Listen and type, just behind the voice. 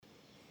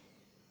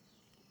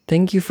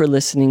Thank you for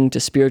listening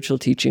to Spiritual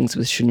Teachings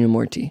with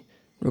Shunyamurti,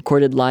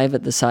 recorded live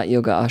at the Sat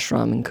Yoga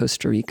Ashram in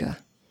Costa Rica.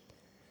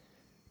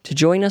 To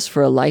join us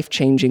for a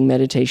life-changing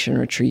meditation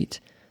retreat,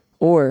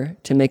 or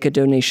to make a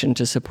donation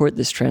to support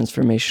this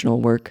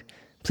transformational work,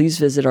 please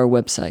visit our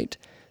website,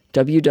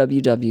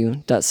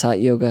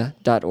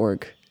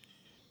 www.satyoga.org.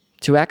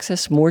 To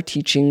access more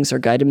teachings or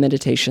guided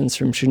meditations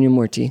from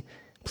Shunyamurti,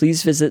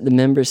 please visit the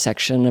members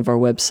section of our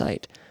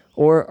website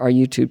or our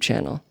YouTube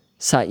channel,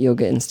 Sat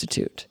Yoga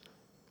Institute.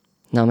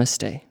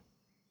 Namaste.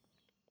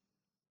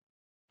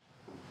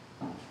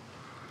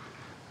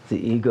 The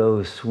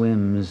ego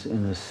swims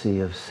in a sea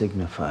of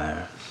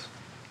signifiers.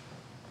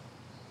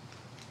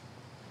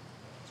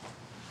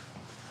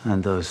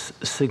 And those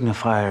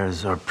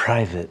signifiers are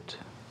private.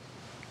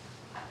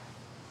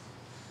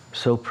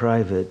 So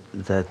private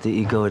that the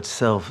ego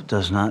itself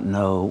does not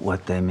know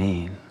what they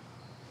mean.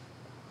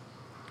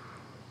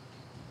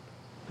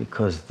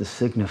 Because the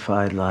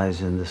signified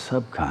lies in the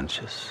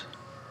subconscious.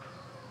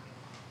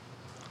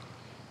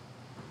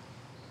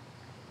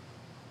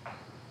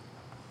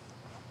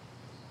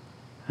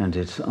 And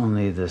it's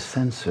only the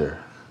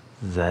sensor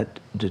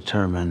that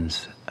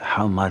determines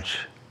how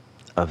much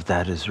of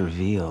that is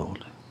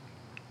revealed.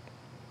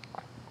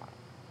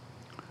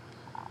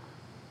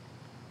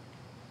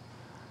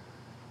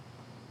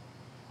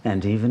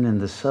 And even in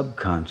the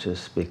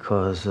subconscious,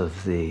 because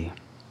of the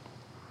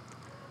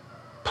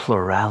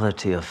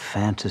plurality of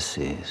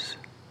fantasies,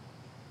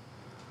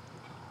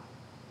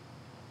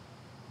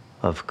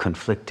 of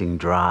conflicting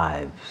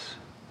drives,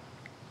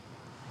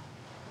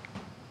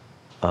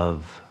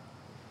 of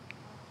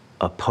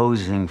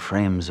opposing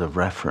frames of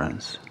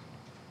reference,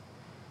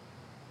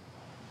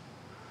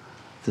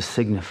 the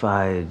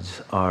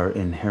signifieds are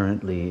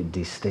inherently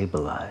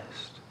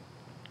destabilized.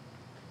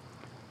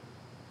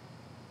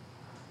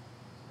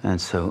 And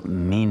so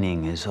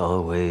meaning is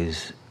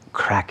always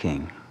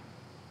cracking,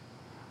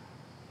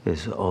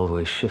 is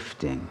always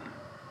shifting,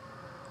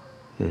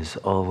 is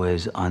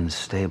always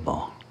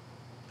unstable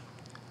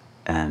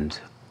and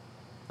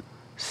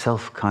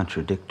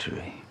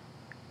self-contradictory.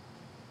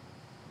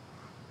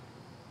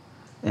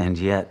 And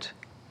yet,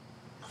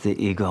 the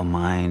ego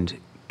mind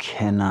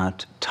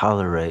cannot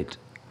tolerate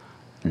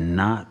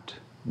not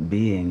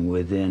being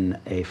within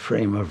a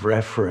frame of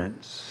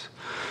reference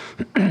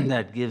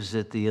that gives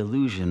it the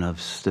illusion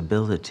of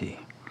stability,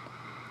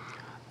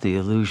 the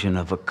illusion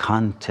of a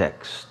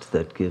context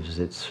that gives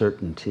it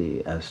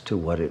certainty as to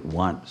what it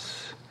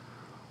wants,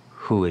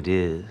 who it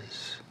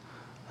is,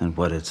 and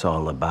what it's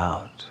all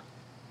about.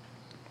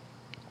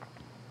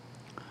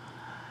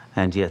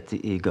 And yet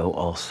the ego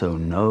also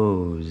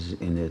knows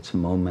in its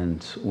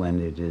moments when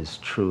it is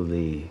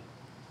truly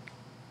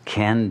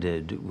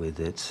candid with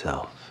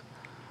itself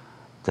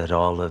that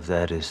all of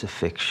that is a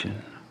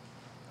fiction,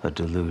 a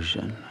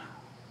delusion,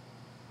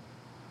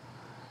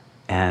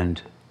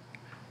 and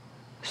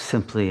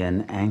simply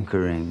an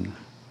anchoring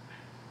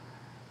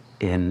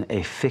in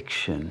a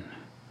fiction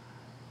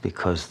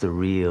because the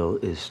real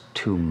is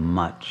too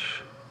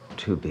much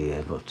to be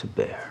able to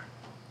bear.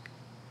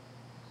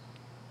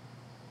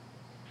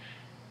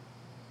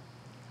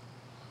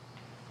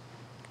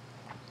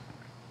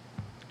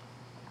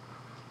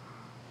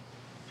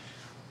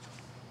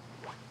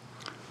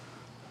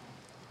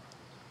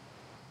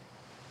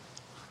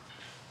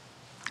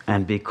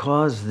 And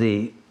because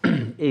the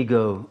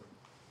ego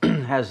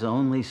has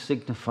only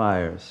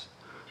signifiers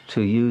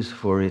to use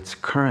for its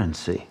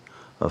currency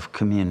of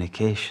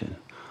communication,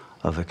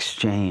 of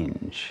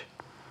exchange,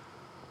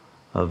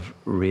 of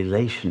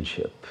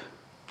relationship,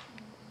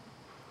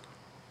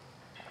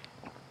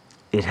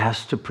 it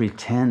has to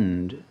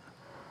pretend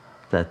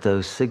that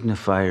those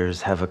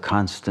signifiers have a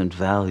constant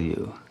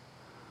value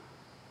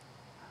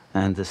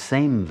and the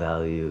same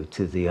value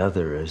to the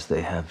other as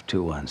they have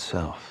to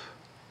oneself.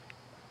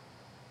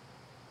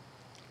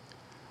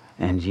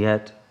 And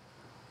yet,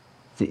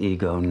 the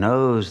ego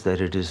knows that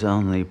it is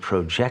only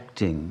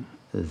projecting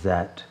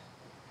that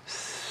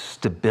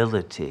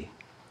stability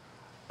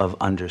of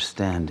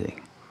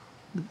understanding,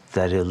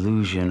 that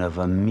illusion of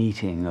a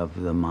meeting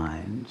of the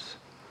minds,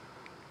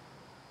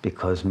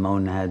 because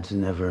monads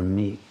never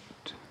meet.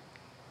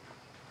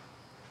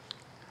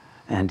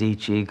 And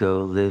each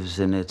ego lives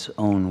in its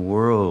own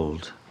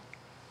world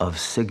of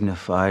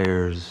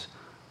signifiers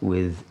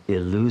with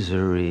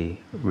illusory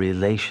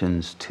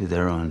relations to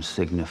their own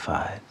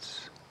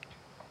signifieds.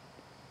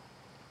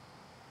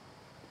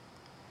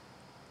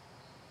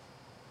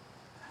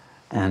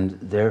 And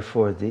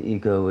therefore the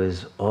ego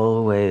is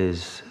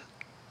always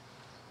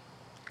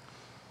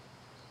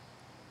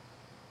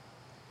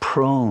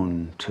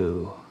prone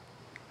to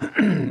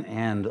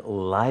and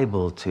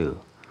liable to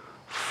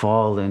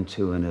fall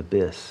into an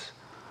abyss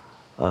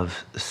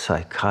of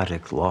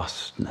psychotic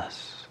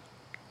lostness,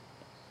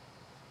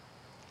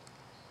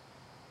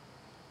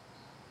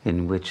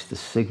 in which the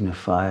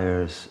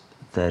signifiers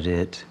that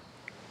it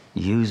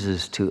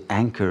uses to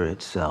anchor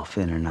itself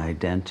in an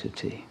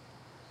identity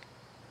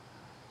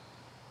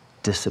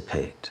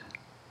dissipate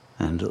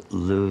and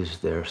lose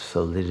their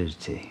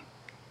solidity.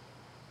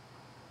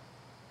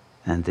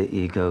 and the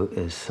ego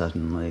is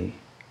suddenly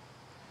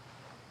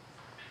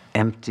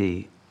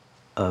empty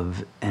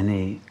of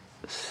any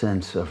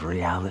sense of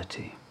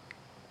reality.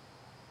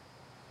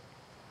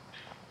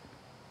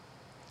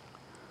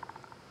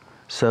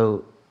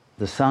 So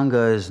the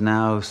Sangha is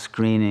now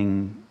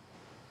screening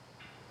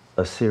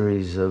a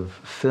series of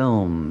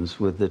films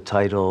with the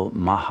title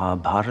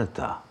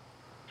Mahabharata.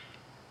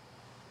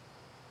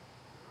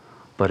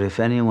 But if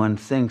anyone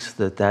thinks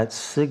that that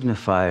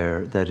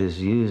signifier that is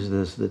used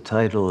as the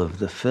title of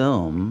the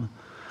film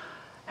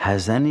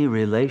has any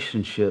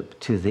relationship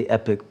to the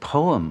epic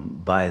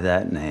poem by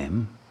that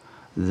name,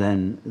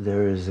 then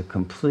there is a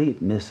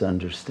complete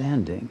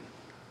misunderstanding.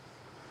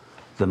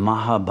 The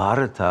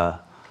Mahabharata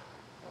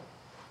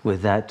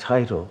with that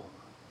title,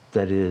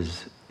 that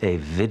is a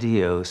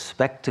video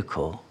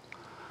spectacle,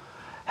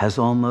 has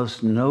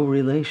almost no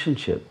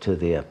relationship to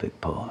the epic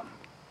poem.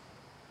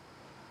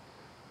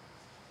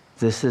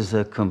 This is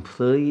a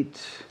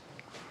complete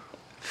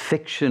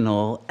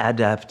fictional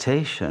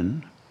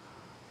adaptation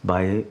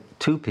by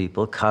two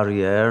people,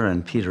 Carrière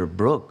and Peter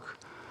Brook,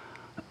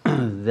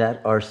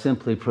 that are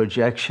simply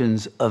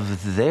projections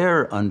of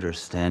their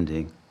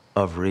understanding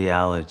of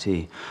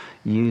reality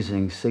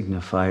using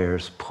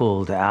signifiers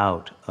pulled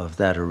out of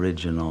that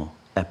original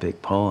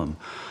epic poem.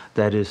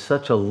 That is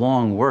such a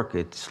long work.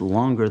 It's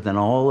longer than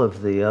all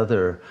of the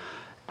other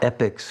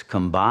epics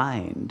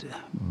combined.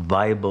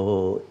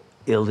 Bible,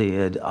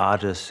 Iliad,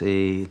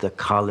 Odyssey, the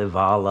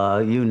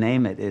Kalevala, you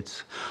name it.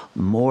 It's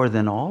more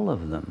than all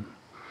of them.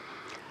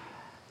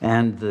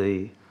 And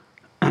the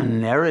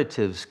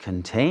narratives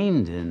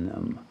contained in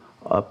them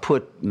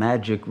put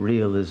magic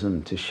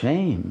realism to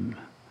shame.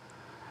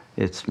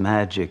 It's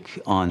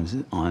magic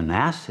on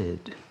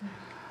acid.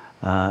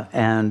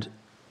 And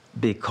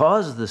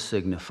because the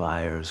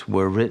signifiers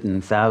were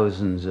written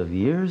thousands of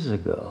years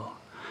ago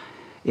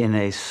in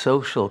a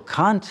social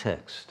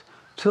context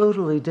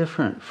totally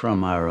different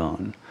from our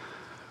own,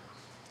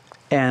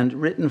 and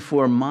written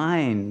for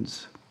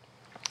minds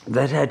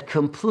that had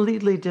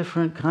completely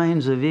different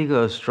kinds of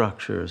ego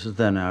structures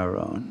than our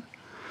own,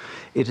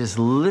 it is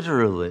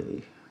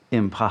literally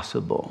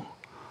impossible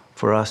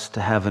for us to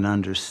have an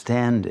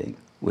understanding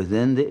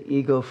within the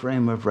ego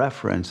frame of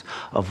reference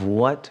of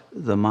what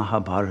the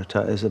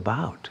Mahabharata is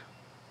about.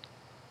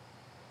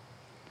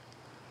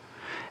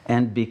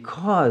 And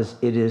because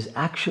it is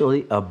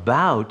actually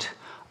about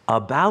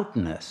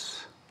aboutness,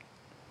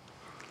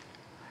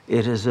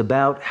 it is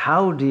about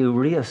how do you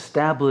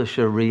reestablish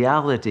a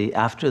reality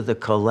after the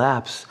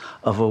collapse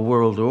of a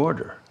world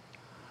order,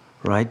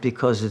 right?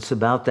 Because it's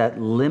about that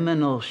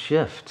liminal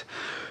shift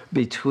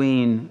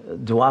between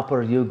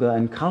Dwapar Yuga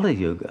and Kali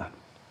Yuga.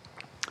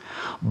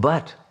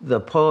 But the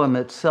poem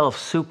itself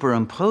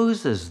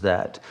superimposes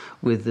that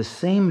with the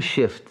same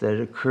shift that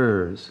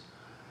occurs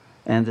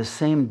and the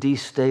same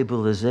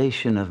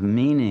destabilization of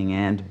meaning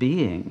and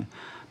being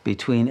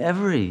between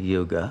every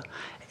yuga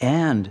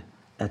and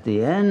at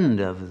the end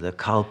of the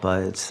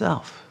kalpa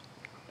itself.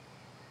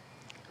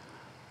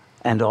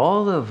 And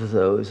all of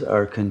those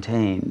are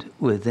contained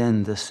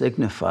within the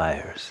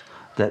signifiers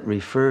that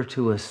refer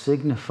to a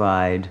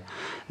signified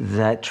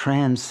that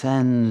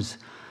transcends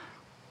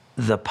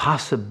the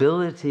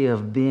possibility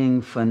of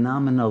being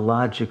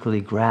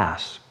phenomenologically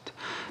grasped,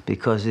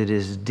 because it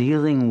is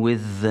dealing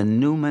with the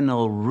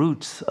noumenal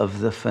roots of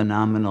the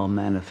phenomenal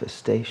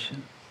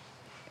manifestation.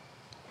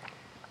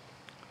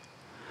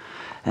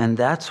 And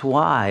that's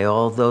why,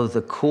 although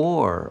the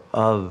core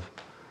of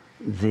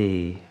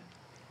the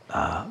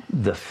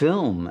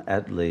film,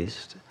 at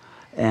least,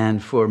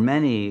 and for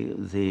many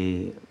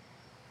the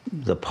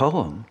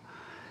poem,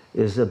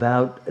 is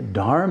about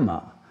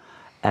Dharma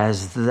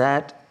as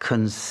that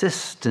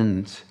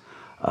consistent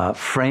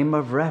frame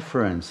of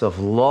reference of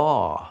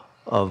law,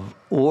 of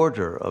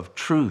order, of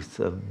truth,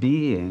 of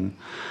being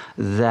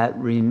that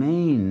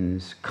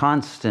remains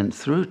constant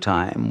through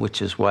time,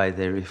 which is why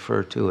they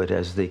refer to it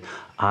as the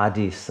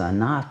Adi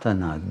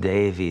Sanatana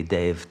Devi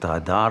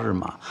Devta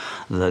Dharma,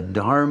 the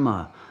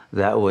Dharma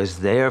that was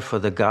there for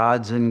the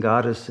gods and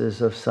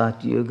goddesses of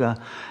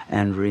Satyuga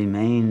and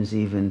remains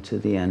even to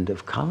the end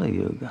of Kali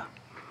Yuga.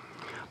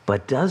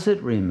 But does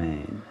it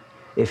remain?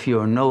 If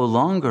you're no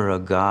longer a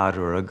god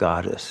or a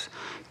goddess,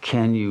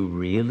 can you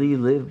really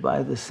live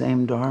by the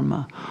same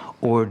Dharma?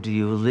 Or do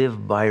you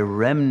live by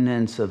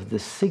remnants of the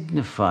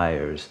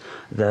signifiers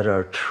that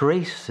are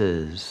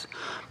traces,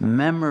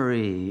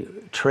 memory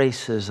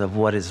traces of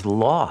what is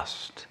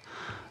lost,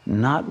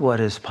 not what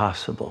is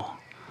possible,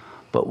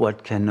 but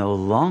what can no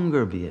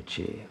longer be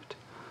achieved?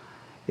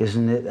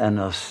 Isn't it a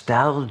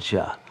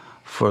nostalgia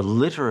for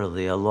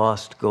literally a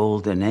lost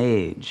golden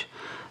age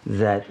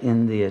that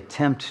in the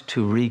attempt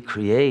to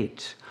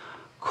recreate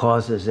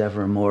causes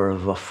ever more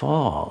of a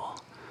fall?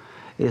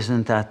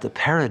 Isn't that the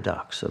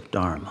paradox of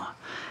Dharma?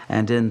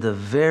 And in the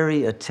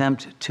very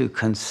attempt to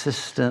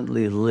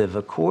consistently live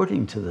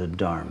according to the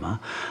Dharma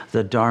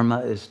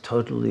is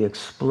totally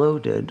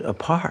exploded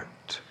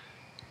apart.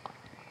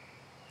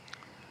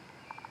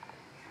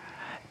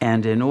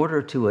 And in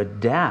order to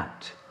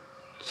adapt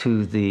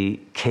to the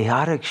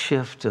chaotic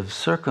shift of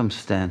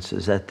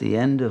circumstances at the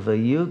end of a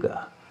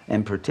yuga,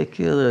 and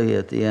particularly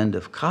at the end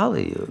of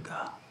Kali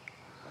Yuga,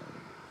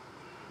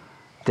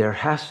 there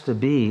has to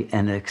be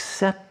an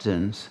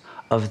acceptance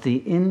of the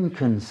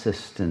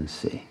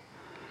inconsistency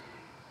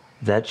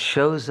that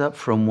shows up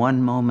from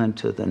one moment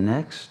to the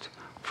next,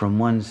 from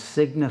one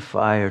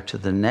signifier to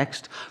the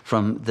next,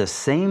 from the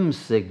same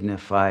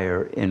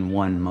signifier in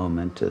one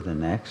moment to the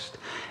next,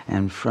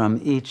 and from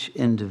each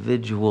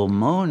individual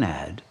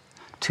monad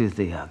to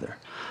the other.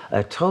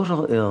 A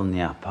total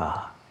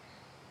il-nyapa.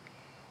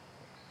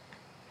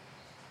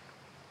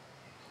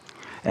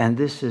 And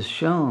this is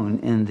shown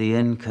in the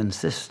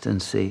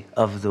inconsistency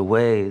of the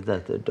way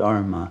that the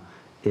Dharma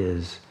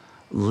is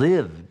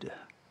lived,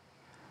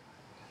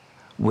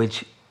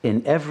 which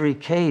in every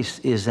case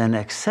is an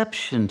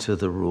exception to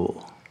the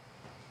rule,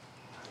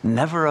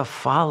 never a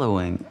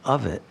following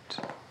of it.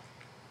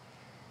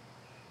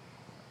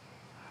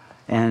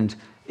 And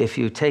if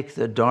you take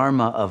the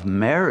Dharma of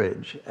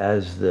marriage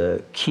as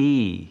the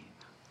key,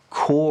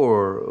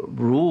 core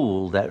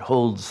rule that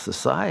holds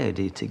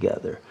society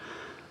together,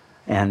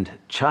 and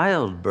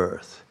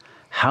childbirth,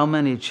 how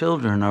many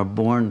children are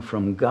born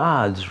from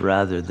gods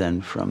rather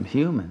than from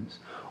humans,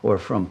 or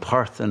from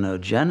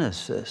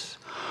parthenogenesis,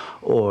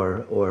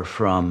 or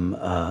from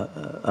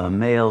a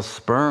male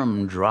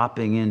sperm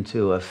dropping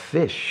into a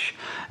fish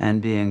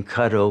and being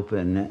cut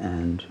open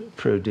and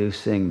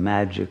producing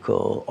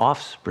magical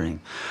offspring.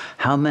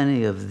 How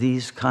many of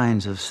these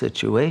kinds of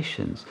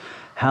situations?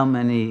 How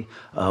many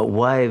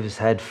wives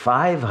had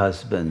 5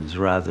 husbands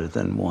rather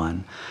than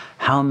 1?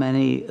 How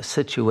many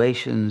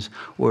situations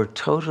were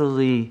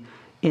totally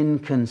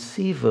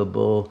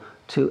inconceivable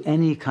to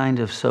any kind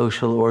of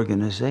social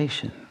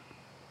organization?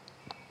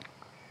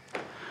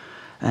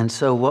 And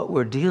so what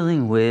we're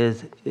dealing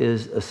with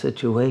is a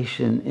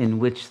situation in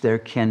which there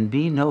can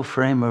be no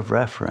frame of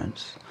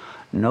reference,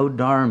 no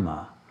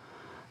dharma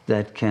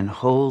that can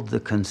hold the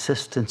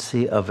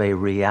consistency of a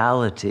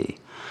reality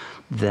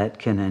that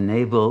can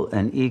enable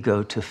an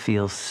ego to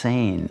feel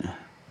sane.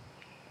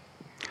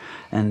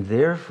 And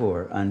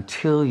therefore,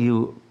 until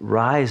you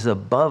rise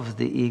above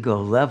the ego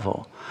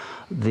level,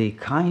 the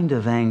kind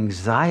of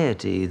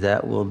anxiety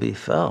that will be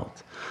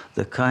felt,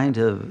 the kind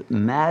of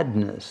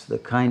madness, the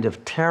kind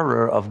of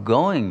terror of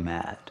going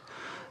mad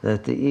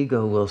that the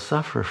ego will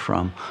suffer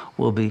from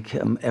will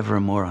become ever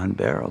more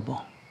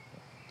unbearable.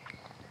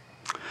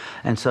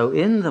 And so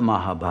in the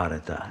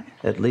Mahabharata,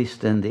 at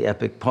least in the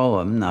epic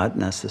poem, not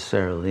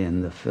necessarily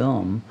in the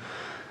film,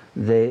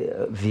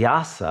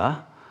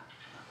 Vyasa,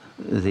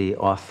 the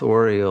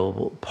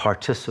authorial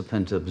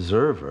participant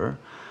observer,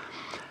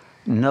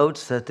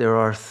 notes that there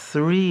are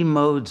 3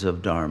 modes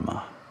of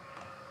dharma.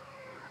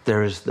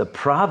 There is the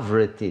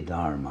pravritti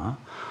dharma,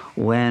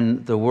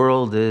 when the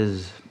world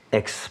is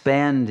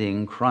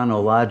expanding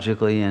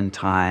chronologically in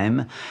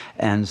time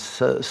and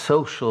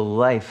social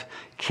life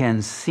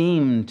can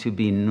seem to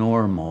be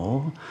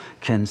normal,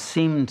 can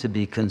seem to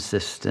be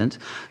consistent,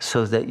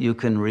 so that you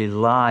can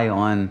rely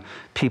on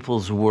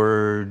people's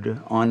word,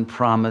 on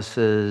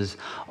promises,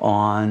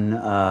 on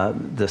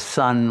the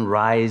sun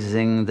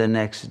rising the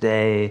next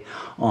day,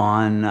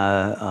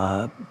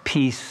 on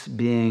peace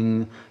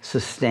being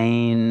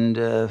sustained,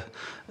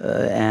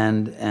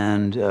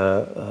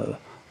 and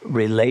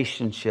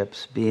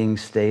relationships being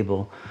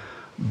stable.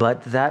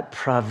 But that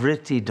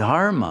pravritti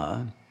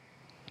dharma,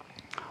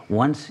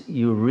 once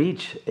you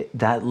reach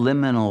that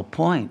liminal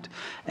point,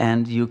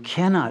 and you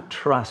cannot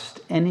trust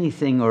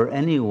anything or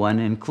anyone,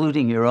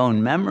 including your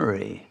own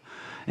memory,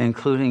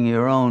 including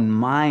your own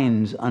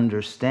mind's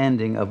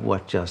understanding of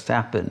what just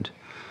happened,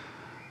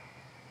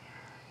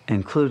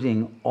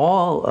 including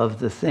all of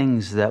the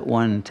things that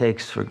one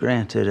takes for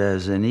granted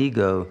as an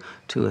ego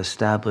to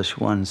establish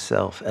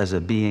oneself as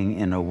a being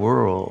in a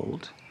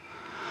world,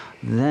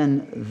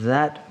 then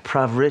that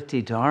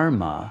pravritti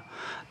dharma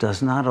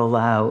does not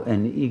allow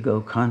an ego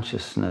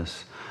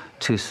consciousness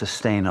to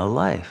sustain a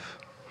life.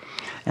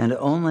 And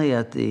only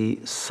at the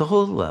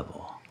soul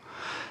level,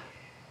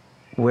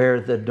 where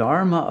the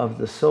dharma of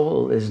the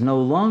soul is no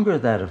longer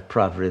that of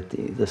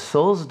pravritti, the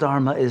soul's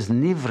dharma is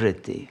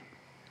nivritti.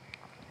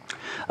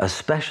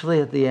 Especially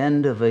at the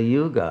end of a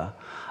yuga,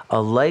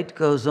 a light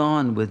goes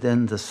on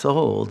within the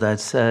soul that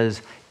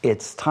says,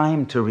 it's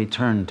time to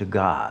return to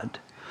God,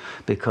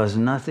 because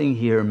nothing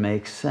here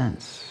makes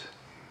sense.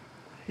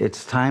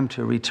 It's time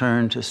to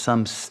return to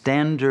some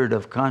standard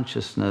of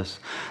consciousness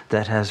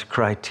that has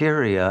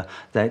criteria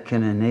that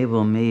can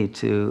enable me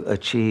to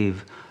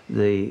achieve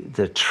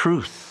the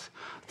truth,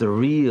 the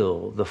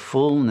real, the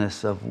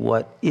fullness of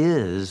what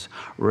is,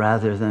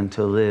 rather than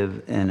to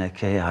live in a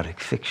chaotic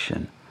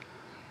fiction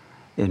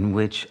in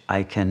which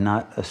I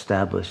cannot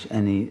establish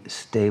any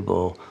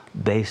stable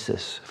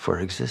basis for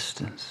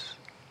existence.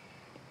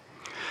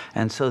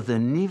 And so the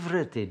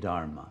nivritti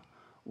dharma,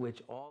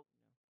 which all...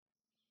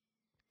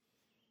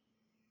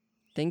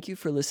 Thank you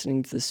for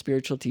listening to the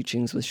Spiritual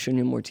Teachings with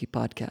Shunyamurti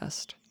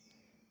podcast.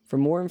 For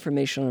more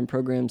information on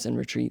programs and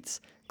retreats,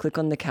 click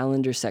on the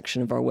calendar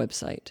section of our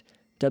website,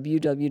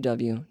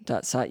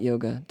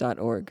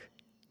 www.satyoga.org.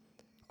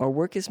 Our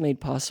work is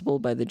made possible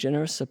by the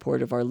generous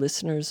support of our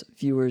listeners,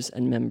 viewers,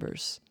 and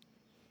members.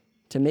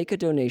 To make a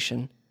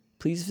donation,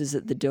 please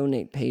visit the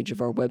donate page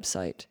of our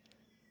website.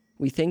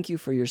 We thank you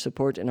for your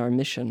support in our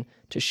mission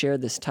to share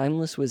this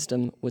timeless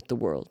wisdom with the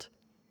world.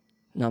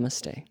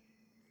 Namaste.